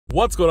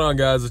What's going on,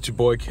 guys? It's your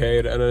boy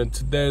Cade, and in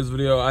today's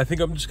video I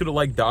think I'm just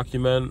gonna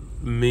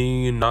document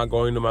me not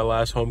going to my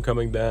last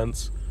homecoming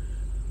dance.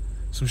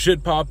 Some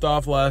shit popped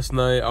off last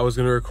night. I was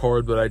gonna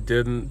record but I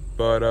didn't,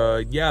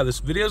 but yeah,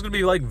 this video is gonna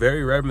be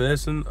very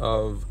reminiscent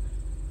of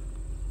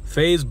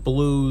FaZe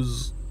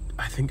Blue's.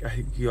 I think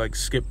he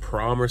skipped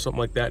prom or something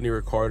like that and he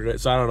recorded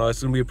it, so I don't know.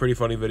 It's gonna be a pretty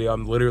funny video.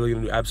 I'm literally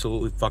gonna do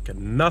absolutely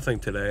fucking nothing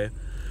today,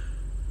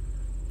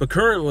 but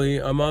currently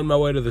I'm on my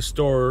way to the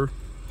store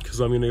because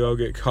I'm gonna go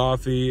get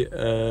coffee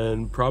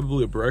and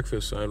probably a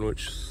breakfast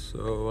sandwich,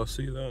 so I'll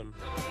see you then.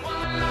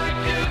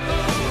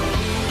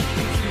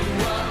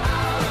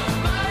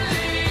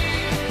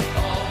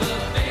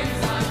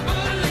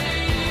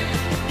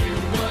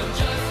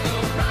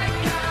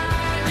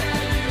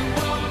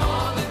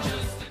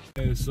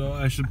 Okay, so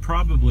I should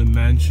probably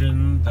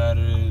mention that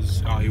it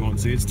is, oh, you won't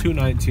see, it's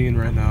 2:19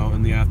 right now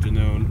in the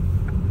afternoon,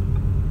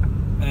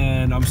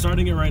 and I'm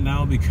starting it right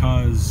now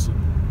because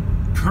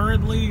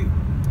currently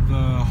the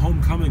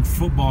homecoming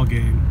football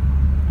game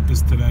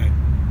is today,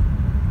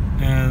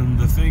 and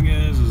the thing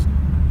is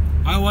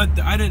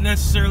I didn't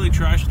necessarily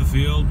trash the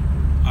field.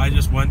 I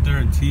just went there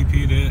and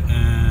TP'd it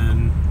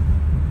and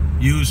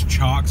used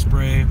chalk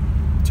spray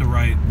to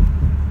write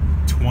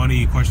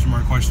 20 ? I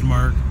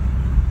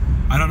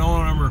don't know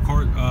when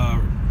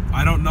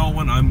I don't know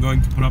when I'm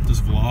going to put up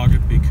this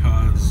vlog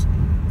because,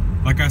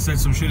 like I said,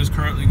 some shit is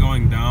currently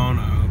going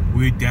down.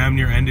 We damn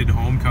near ended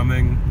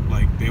homecoming.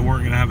 They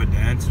weren't gonna have a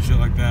dance and shit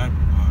like that.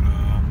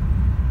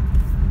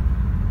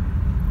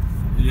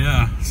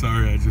 Yeah,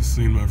 sorry, I just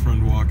seen my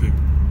friend walking.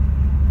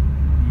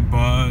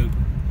 But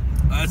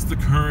that's the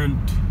current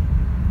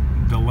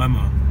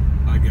dilemma,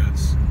 I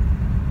guess.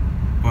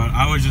 But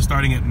I was just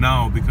starting it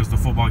now because the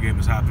football game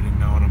is happening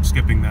now and I'm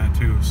skipping that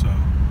too, so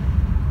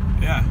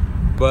yeah.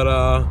 But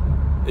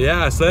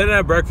yeah, so I didn't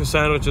have breakfast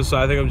sandwiches, so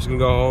I think I'm just gonna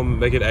go home,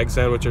 make an egg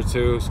sandwich or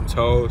two, some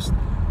toast.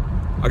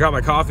 I got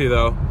my coffee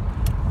though.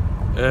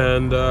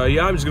 And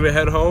yeah, I'm just gonna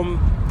head home,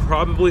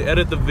 probably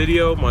edit the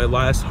video, my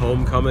last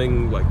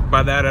homecoming,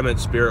 by that I meant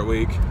Spirit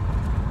Week.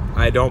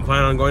 I don't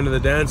plan on going to the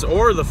dance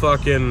or the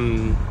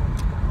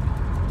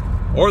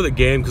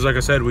game, because like I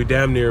said, we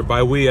damn near,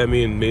 by we I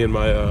mean me and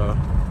my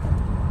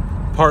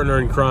partner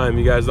in crime.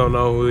 You guys don't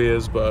know who he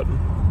is, but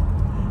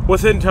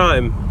within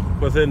time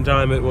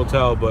it will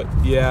tell. But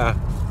yeah,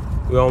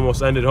 we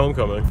almost ended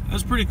homecoming.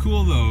 That's pretty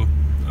cool though.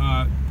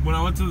 When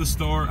I went to the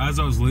store, as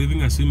I was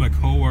leaving, I see my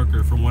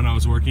coworker from when I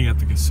was working at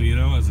the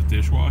casino as a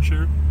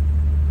dishwasher.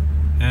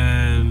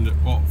 And,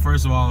 well,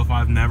 first of all, if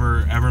I've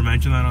never ever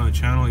mentioned that on the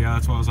channel, yeah,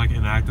 that's why I was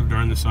inactive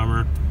during the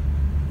summer.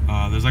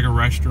 There's a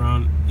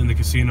restaurant in the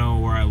casino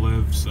where I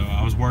live, so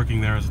I was working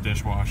there as a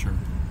dishwasher.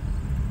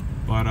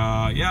 But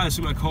yeah, I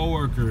see my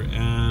coworker,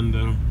 and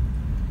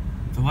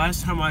the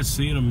last time I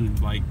seen him,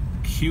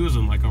 he was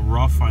in a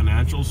rough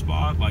financial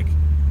spot.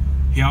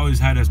 He always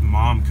had his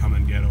mom come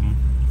and get him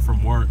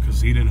from work because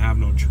he didn't have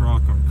no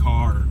truck or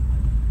car or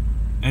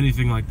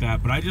anything like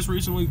that. But I just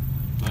recently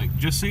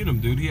just seen him,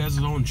 dude. He has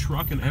his own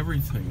truck and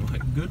everything.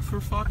 Good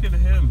for fucking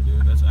him,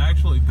 dude. That's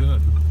actually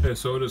good. Okay,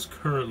 so it is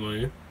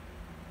currently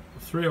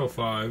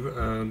 3:05,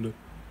 and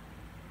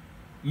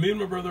me and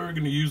my brother are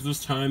going to use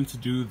this time to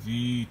do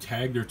the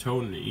tagged or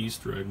toten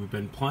Easter egg. We've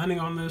been planning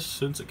on this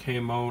since it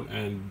came out,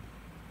 and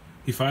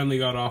he finally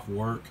got off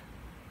work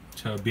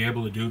to be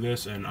able to do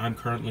this, and I'm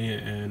currently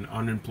an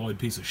unemployed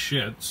piece of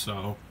shit,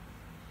 so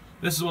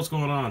this is what's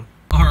going on.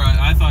 Alright,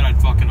 I thought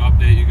I'd fucking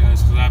update you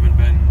guys because I haven't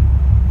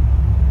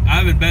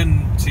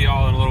been to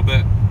y'all in a little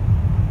bit.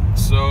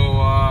 So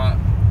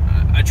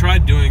I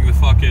tried doing the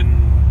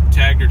fucking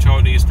tagged or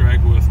toten Easter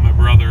egg with my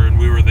brother, and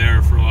we were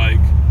there for I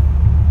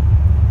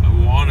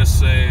want to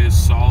say a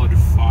solid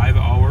 5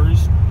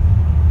 hours.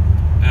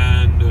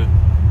 And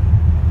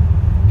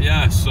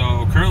yeah,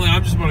 so currently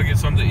I'm just about to get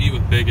something to eat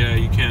with Big A.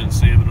 You can't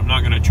see him, and I'm not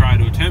going to try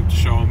to attempt to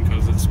show him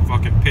because it's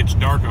fucking pitch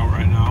dark out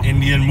right now.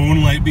 Indian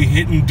moonlight be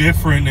hitting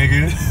different,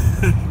 nigga.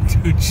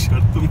 Dude,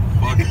 shut the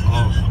fuck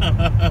up.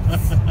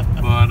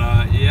 But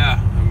yeah,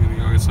 I'm going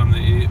to go get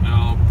something to eat, and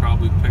I'll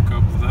probably pick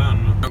up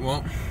then.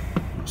 Well,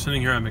 I'm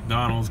sitting here at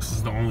McDonald's because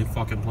it's the only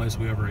fucking place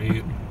we ever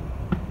eat.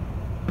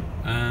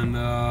 And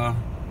yeah,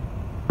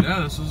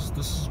 this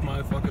is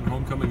my fucking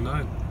homecoming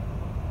night.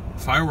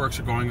 Fireworks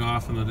are going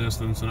off in the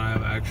distance, and I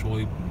have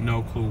actually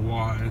no clue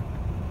why.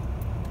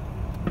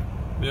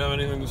 Do you have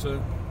anything to say?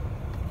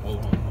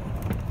 Hold on.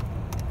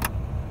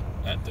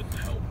 That didn't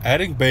help.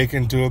 Adding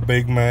bacon to a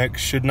Big Mac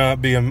should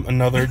not be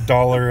another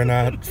 $1 and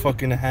a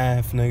fucking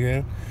half,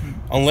 nigga.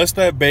 Unless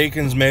that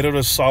bacon's made out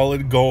of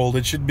solid gold,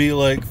 it should be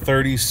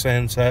 30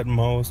 cents at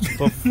most.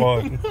 What the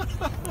fuck?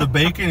 The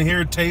bacon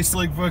here tastes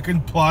like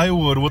fucking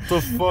plywood. What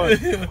the fuck?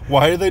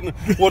 Why do they?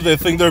 What, they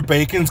think their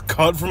bacon's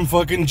cut from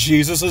fucking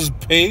Jesus's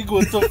pig?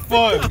 What the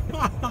fuck?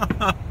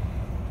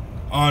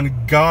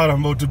 On God,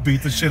 I'm about to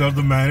beat the shit out of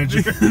the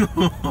manager.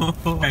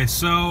 Okay,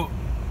 so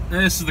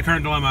this is the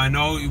current dilemma. I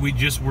know we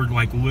just were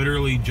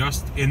literally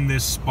just in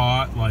this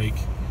spot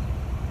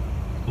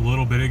a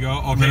little bit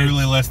ago. Okay.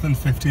 Literally less than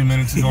 15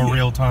 minutes ago,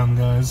 real time,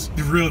 guys.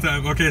 Real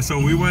time. Okay, so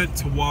we went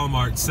to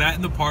Walmart, sat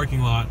in the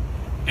parking lot,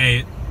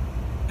 ate,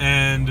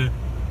 and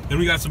then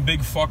we got some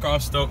big fuck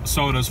off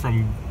sodas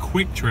from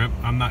Quick Trip.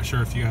 I'm not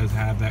sure if you guys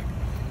have that.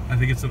 I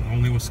think it's an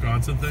only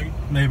Wisconsin thing.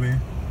 Maybe.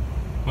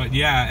 But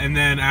yeah, and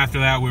then after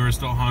that we were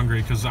still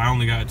hungry because I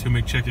only got 2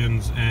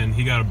 McChickens and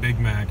he got a Big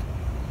Mac.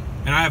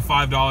 And I have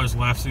 $5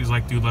 left, so he's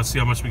like, dude, let's see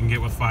how much we can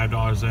get with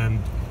 $5.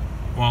 And,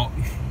 well,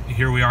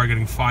 here we are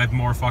getting 5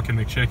 more fucking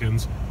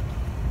McChickens.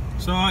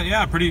 So,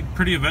 yeah, pretty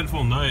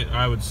eventful night,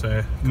 I would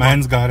say.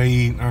 Man's gotta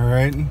eat,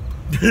 alright?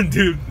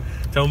 Dude,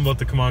 tell him about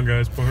the come on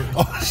guys part.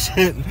 Oh,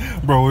 shit.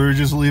 Bro, we were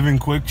just leaving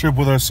Quick Trip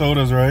with our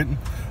sodas, right?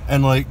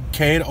 And, like,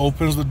 Kate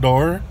opens the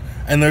door,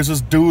 and there's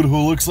this dude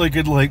who looks like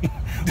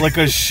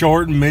a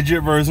short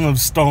midget version of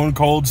Stone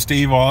Cold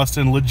Steve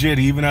Austin. Legit,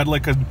 he even had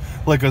like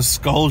a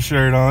skull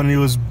shirt on. He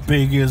was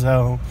big as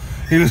hell.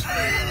 He was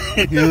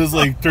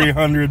like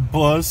 300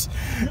 plus.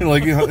 And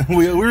like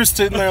we were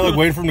sitting there like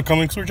waiting for him to come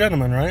in because we're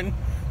gentlemen, right?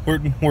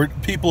 We're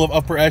people of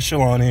upper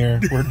echelon here.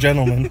 We're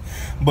gentlemen.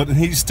 But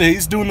he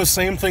stays doing the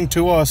same thing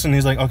to us, and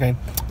he's like, okay,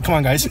 come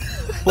on guys.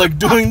 Like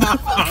doing the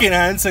fucking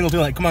hand signal to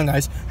like, come on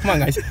guys.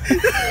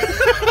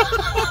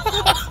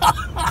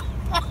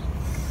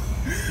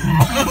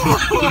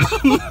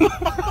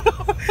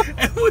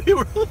 And we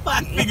were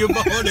laughing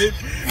about it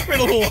for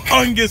the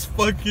longest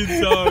fucking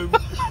time.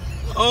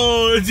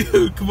 Oh,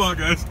 dude, come on,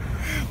 guys.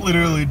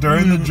 Literally,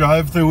 during the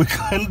drive-thru, we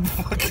couldn't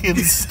fucking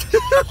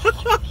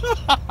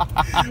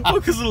Well,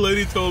 because the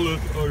lady told us.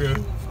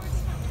 Okay.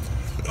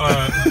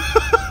 Alright.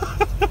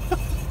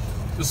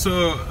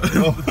 So,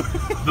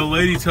 the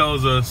lady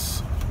tells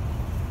us...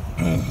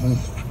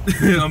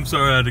 I'm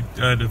sorry, I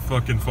had to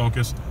fucking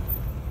focus.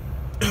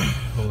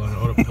 Hold on,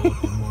 I want to pull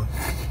up one more.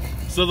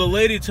 So the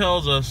lady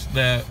tells us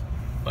that,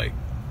 I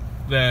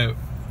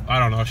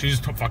don't know, she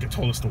just fucking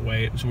told us to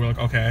wait. So we're like,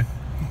 okay.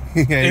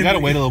 Yeah, you gotta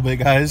wait a little bit,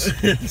 guys.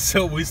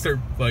 So we start,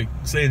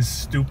 saying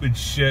stupid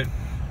shit.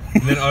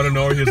 And then out of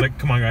nowhere, he was like,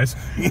 come on, guys.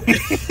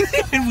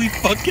 And we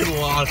fucking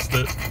lost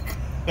it.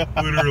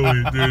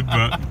 Literally, dude.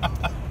 But,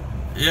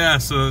 yeah,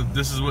 so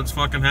this is what's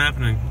fucking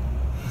happening.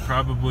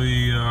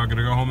 Probably gonna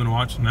go home and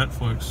watch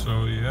Netflix,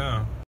 so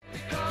yeah.